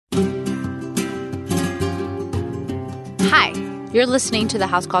Hi, you're listening to the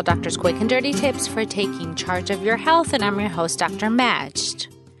House Call Doctor's Quick and Dirty Tips for taking charge of your health, and I'm your host, Dr. Majd.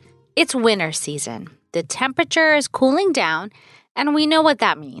 It's winter season. The temperature is cooling down, and we know what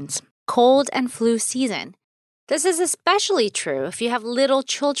that means. Cold and flu season. This is especially true if you have little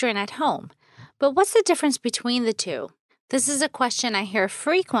children at home. But what's the difference between the two? This is a question I hear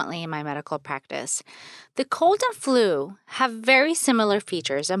frequently in my medical practice. The cold and flu have very similar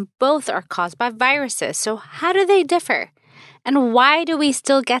features, and both are caused by viruses. So how do they differ? And why do we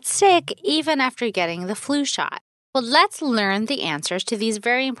still get sick even after getting the flu shot? Well, let's learn the answers to these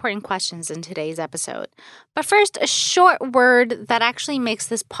very important questions in today's episode. But first, a short word that actually makes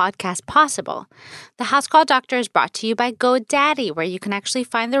this podcast possible. The House Call Doctor is brought to you by GoDaddy, where you can actually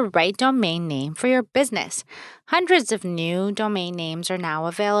find the right domain name for your business. Hundreds of new domain names are now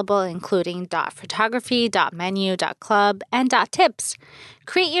available, including .photography, .menu, .club, and .tips.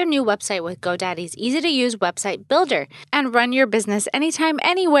 Create your new website with GoDaddy's easy-to-use website builder and run your business anytime,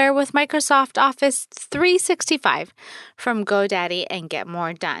 anywhere with Microsoft Office 365 from GoDaddy and get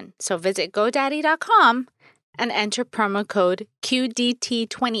more done. So visit GoDaddy.com and enter promo code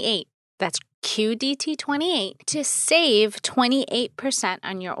QDT28. That's QDT28 to save 28%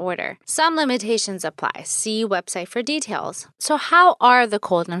 on your order. Some limitations apply. See website for details. So how are the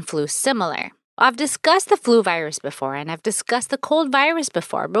cold and flu similar? I've discussed the flu virus before, and I've discussed the cold virus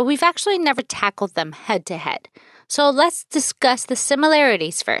before, but we've actually never tackled them head to head. So let's discuss the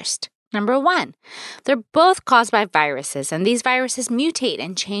similarities first. Number one, they're both caused by viruses, and these viruses mutate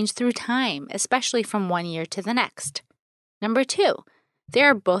and change through time, especially from one year to the next. Number two, they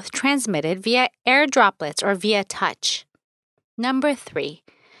are both transmitted via air droplets or via touch. Number three,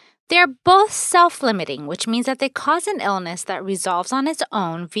 they are both self-limiting, which means that they cause an illness that resolves on its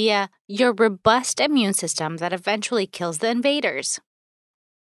own via your robust immune system that eventually kills the invaders.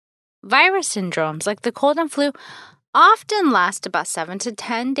 Virus syndromes like the cold and flu often last about 7 to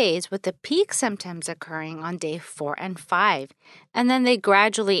 10 days, with the peak symptoms occurring on day 4 and 5, and then they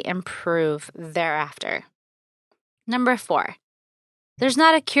gradually improve thereafter. Number 4, there's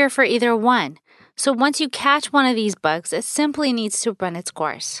not a cure for either one, so once you catch one of these bugs, it simply needs to run its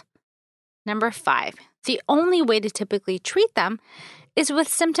course. Number 5, the only way to typically treat them is with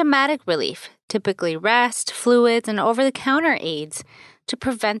symptomatic relief, typically rest, fluids, and over-the-counter aids to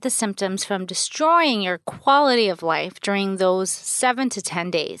prevent the symptoms from destroying your quality of life during those 7 to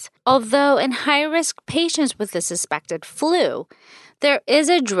 10 days. Although in high-risk patients with the suspected flu, there is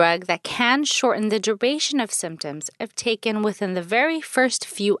a drug that can shorten the duration of symptoms if taken within the very first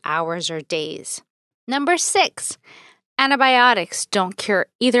few hours or days. Number 6, antibiotics don't cure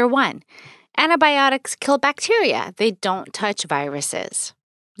either one. Antibiotics kill bacteria. They don't touch viruses.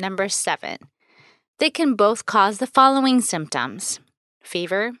 Number 7, they can both cause the following symptoms: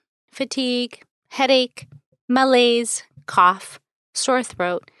 fever, fatigue, headache, malaise, cough, sore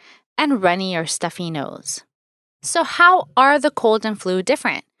throat, and runny or stuffy nose. So how are the cold and flu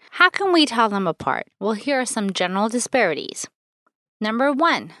different? How can we tell them apart? Well, here are some general disparities. Number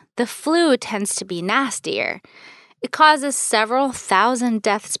 1, the flu tends to be nastier. It causes several thousand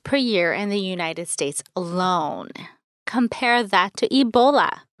deaths per year in the United States alone. Compare that to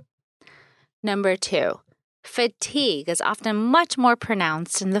Ebola. Number 2, fatigue is often much more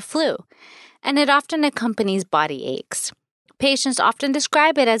pronounced in the flu, and it often accompanies body aches. Patients often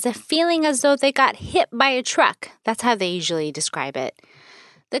describe it as a feeling as though they got hit by a truck. That's how they usually describe it.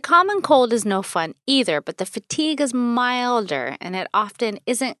 The common cold is no fun either, but the fatigue is milder, and it often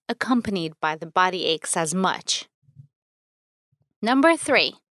isn't accompanied by the body aches as much. Number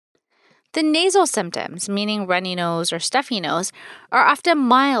 3, the nasal symptoms, meaning runny nose or stuffy nose, are often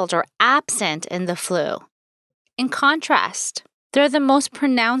mild or absent in the flu. In contrast, they're the most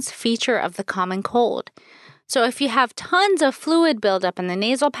pronounced feature of the common cold. So if you have tons of fluid buildup in the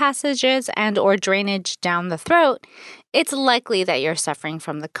nasal passages and or drainage down the throat, it's likely that you're suffering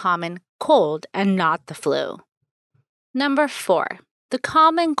from the common cold and not the flu. Number 4, the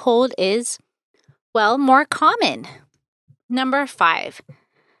common cold is, well, more common. Number 5,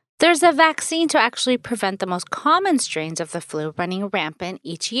 there's a vaccine to actually prevent the most common strains of the flu running rampant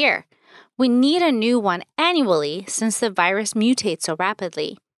each year. We need a new one annually since the virus mutates so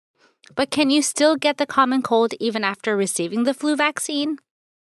rapidly. But can you still get the common cold even after receiving the flu vaccine?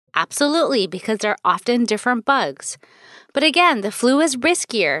 Absolutely, because they're often different bugs. But again, the flu is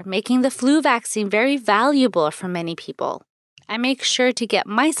riskier, making the flu vaccine very valuable for many people. I make sure to get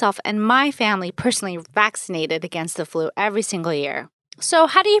myself and my family personally vaccinated against the flu every single year. So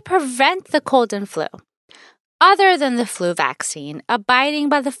how do you prevent the cold and flu? Other than the flu vaccine, abiding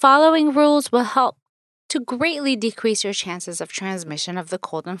by the following rules will help to greatly decrease your chances of transmission of the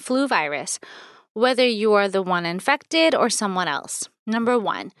cold and flu virus. whether you are the one infected or someone else. Number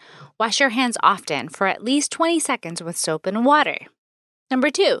 1, wash your hands often for at least 20 seconds with soap and water. Number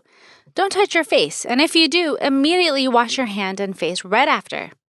 2, don't touch your face, and if you do, immediately wash your hand and face right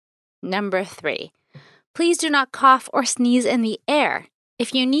after. Number 3, please do not cough or sneeze in the air.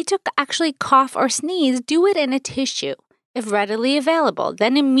 If you need to actually cough or sneeze, do it in a tissue. If readily available,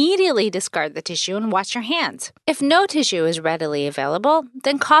 then immediately discard the tissue and wash your hands. If no tissue is readily available,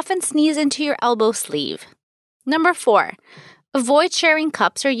 then cough and sneeze into your elbow sleeve. Number 4, avoid sharing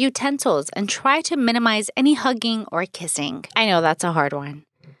cups or utensils and try to minimize any hugging or kissing. I know that's a hard one.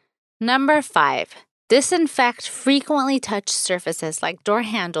 Number 5, disinfect frequently touched surfaces like door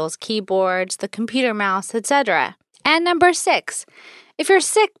handles, keyboards, the computer mouse, etc. And number 6, if you're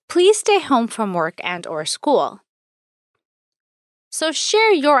sick, please stay home from work and/or school. So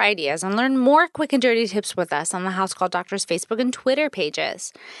share your ideas and learn more quick and dirty tips with us on the House Call Doctors Facebook and Twitter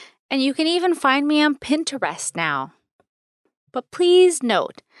pages. And you can even find me on Pinterest now. But please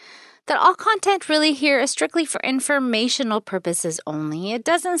note that all content really here is strictly for informational purposes only. It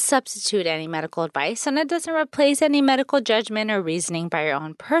doesn't substitute any medical advice, and it doesn't replace any medical judgment or reasoning by your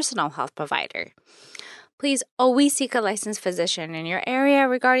own personal health provider. Please always seek a licensed physician in your area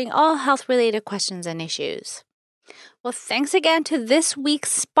regarding all health-related questions and issues. Well, thanks again to this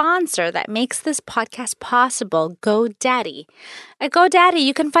week's sponsor that makes this podcast possible, GoDaddy. At GoDaddy,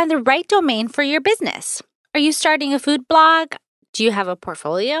 you can find the right domain for your business. Are you starting a food blog? Do you have a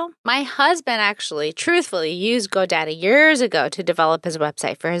portfolio? My husband actually, truthfully, used GoDaddy years ago to develop his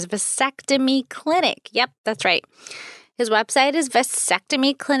website for his vasectomy clinic. Yep, that's right. His website is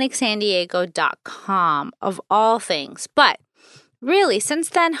vasectomyclinicsandiego.com, of all things. But really, since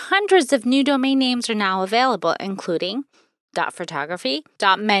then, hundreds of new domain names are now available, including .photography,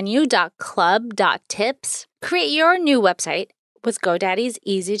 .menu, .club, .tips. Create your new website with GoDaddy's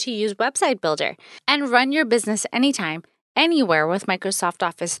easy-to-use website builder and run your business anytime, anywhere with Microsoft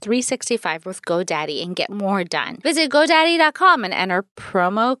Office 365 with GoDaddy and get more done. Visit GoDaddy.com and enter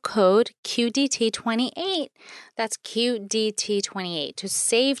promo code QDT28. That's QDT28 to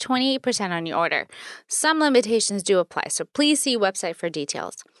save 28% on your order. Some limitations do apply, so please see website for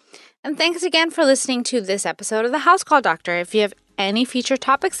details. And thanks again for listening to this episode of the House Call Doctor. If you have any future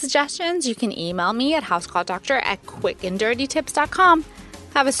topic suggestions, you can email me at housecalldoctor@quickanddirtytips.com.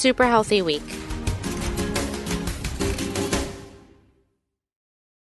 Have a super healthy week.